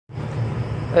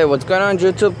Hey, what's going on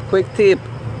YouTube? Quick tip.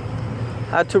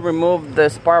 How to remove the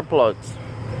spark plugs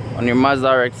on your Mazda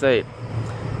rx8.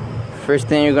 First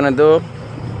thing you're gonna do,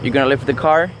 you're gonna lift the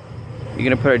car. You're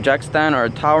gonna put a jack stand or a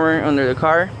tower under the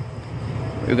car.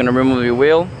 You're gonna remove your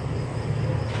wheel.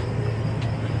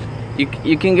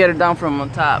 You can get it down from on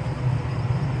top.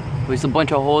 With a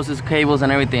bunch of hoses, cables and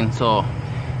everything. So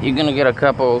you're gonna get a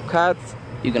couple of cuts,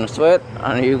 you're gonna sweat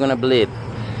and you're gonna bleed.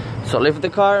 So lift the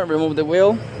car, remove the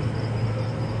wheel.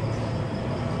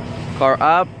 Car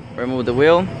up, remove the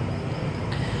wheel.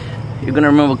 You're gonna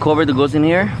remove a cover that goes in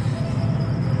here,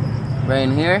 right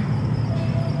in here,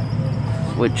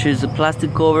 which is a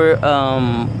plastic cover.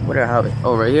 Where do I have it?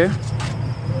 Oh, right here.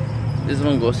 This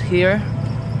one goes here.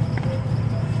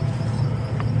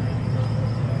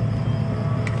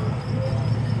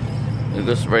 It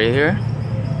goes right here.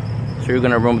 So you're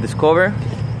gonna remove this cover.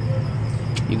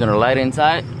 You're gonna light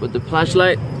inside with the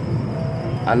flashlight,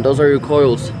 and those are your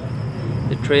coils.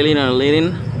 The trailing and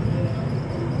leading.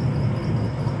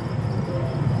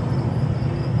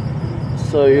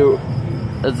 So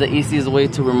that's the easiest way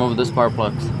to remove the spark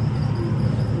plugs.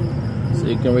 So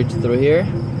you can reach through here,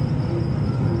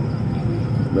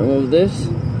 remove this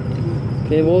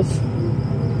cables.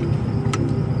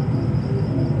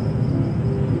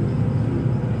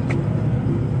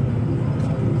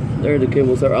 There, the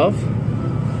cables are off.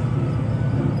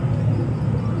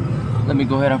 Let me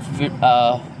go ahead and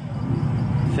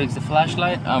fix the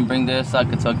flashlight and bring the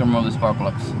socket so I can remove the spark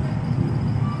plugs.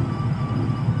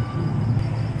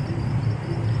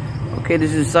 Okay,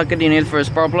 this is the socket you need for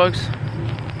spark plugs.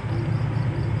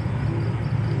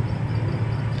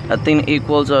 That thing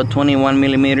equals 21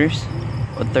 millimeters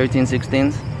or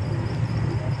 13/16.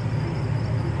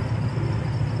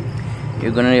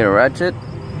 You're gonna need a ratchet.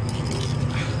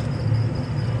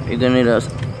 You're gonna need a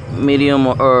medium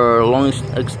or long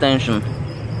extension.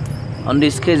 On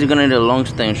this case, you're gonna need a long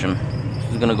extension.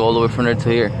 It's gonna go all the way from there to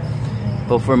here.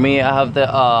 But for me, I have the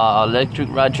electric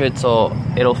ratchet, so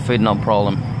it'll fit no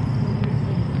problem.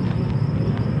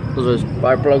 Those are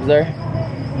spark plugs there.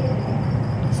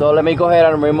 So let me go ahead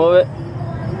and remove it.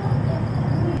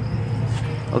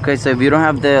 Okay, so if you don't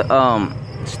have the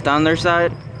standard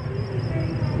side,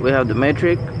 we have the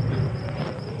metric.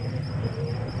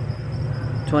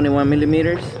 21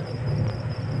 millimeters.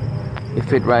 It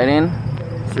fit right in.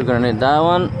 So you're gonna need that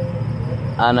one.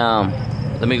 And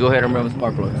let me go ahead and remove the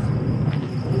spark plugs.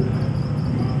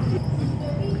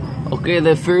 Okay,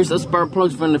 the first spark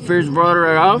plugs from the first rotor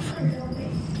are off.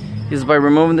 Is by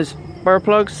removing the spark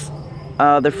plugs.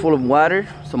 They're full of water,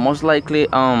 so most likely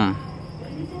yeah,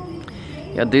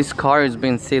 this car has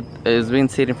been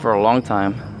sitting for a long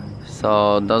time.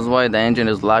 So that's why the engine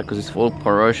is locked, because it's full of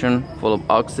corrosion, full of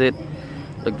oxide.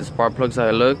 Look, the spark plugs how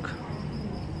they look.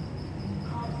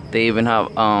 They even have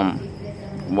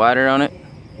water on it.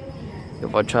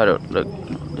 If I try to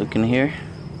look in here,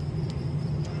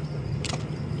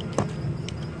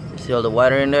 see all the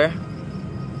water in there?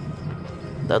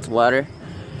 That's water.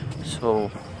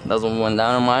 So that's what went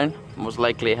down on mine. Most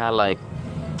likely it had like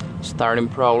starting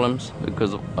problems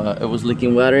because it was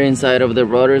leaking water inside of the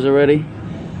rotors already.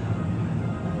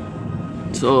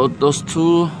 So those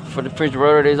two for the first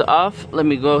rotor is off. Let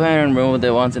me go ahead and remove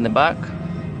the ones in the back.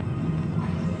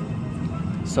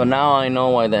 So now I know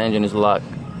why the engine is locked.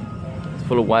 It's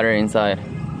full of water inside.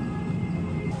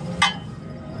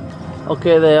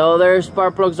 Okay, the other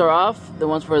spark plugs are off. The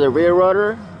ones for the rear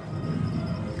rotor.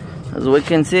 As we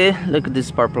can see, look at this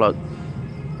spark plug.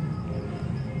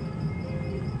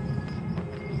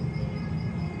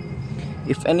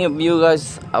 If any of you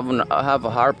guys have a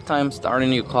hard time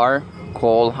starting your car,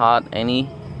 cold, hot, any,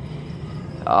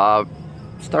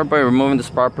 start by removing the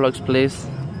spark plugs, please.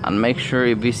 And make sure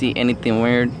if you see anything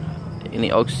weird,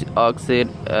 any oxide,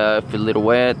 if it's a little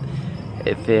wet,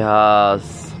 if it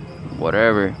has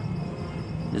whatever,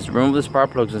 just remove the spark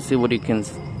plugs and see what you can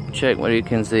check, what you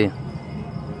can see.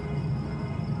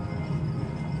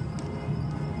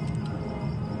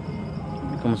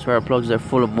 Some spark plugs are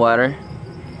full of water.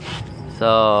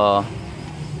 So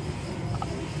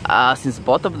since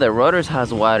both of the rotors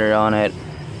has water on it,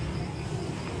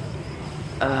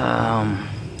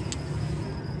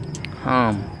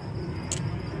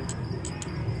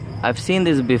 I've seen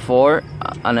this before,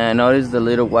 and I noticed the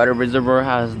little water reservoir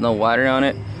has no water on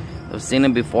it. I've seen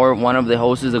it before. One of the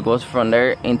hoses that goes from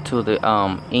there into the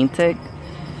intake,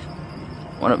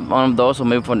 one of those, or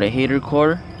maybe from the heater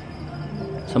core,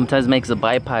 sometimes makes a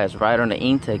bypass right on the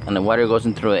intake, and the water goes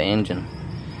in through the engine.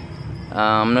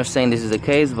 I'm not saying this is the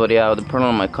case, but yeah, the problem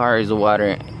on my car is the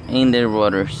water in the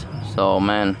rotors. So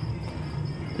man,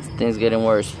 this thing's getting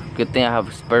worse. Good thing I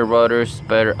have spare rotors,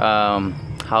 spare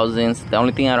housings. The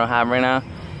only thing I don't have right now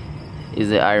is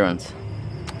the irons.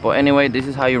 But anyway, this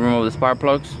is how you remove the spark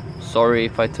plugs. Sorry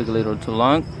if I took a little too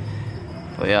long,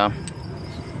 but yeah,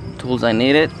 tools I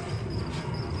needed.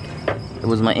 It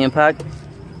was my impact,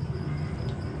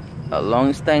 a long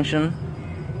extension,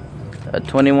 a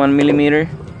 21 millimeter,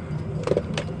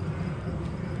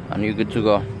 and you're good to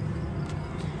go.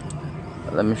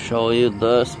 Let me show you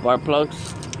the spark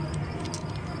plugs.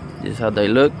 This is how they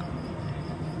look.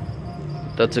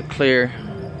 That's a clear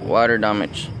water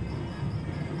damage.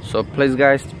 So please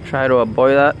guys, try to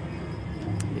avoid that.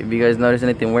 If you guys notice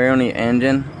anything weird on your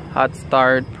engine, hot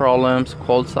start problems,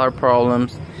 cold start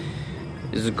problems,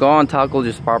 just go and tackle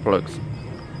your spark plugs.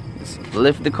 Just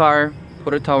lift the car,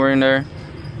 put a tower in there,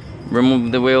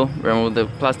 remove the wheel, remove the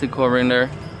plastic cover in there,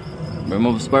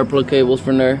 remove spark plug cables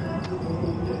from there.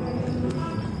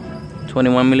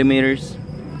 21 millimeters,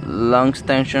 long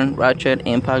extension, ratchet,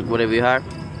 impact, whatever you have,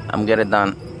 I'm get it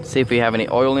done. See if you have any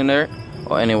oil in there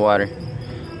or any water.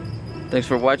 Thanks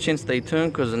for watching, stay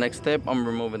tuned because the next step I'm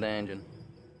removing the engine.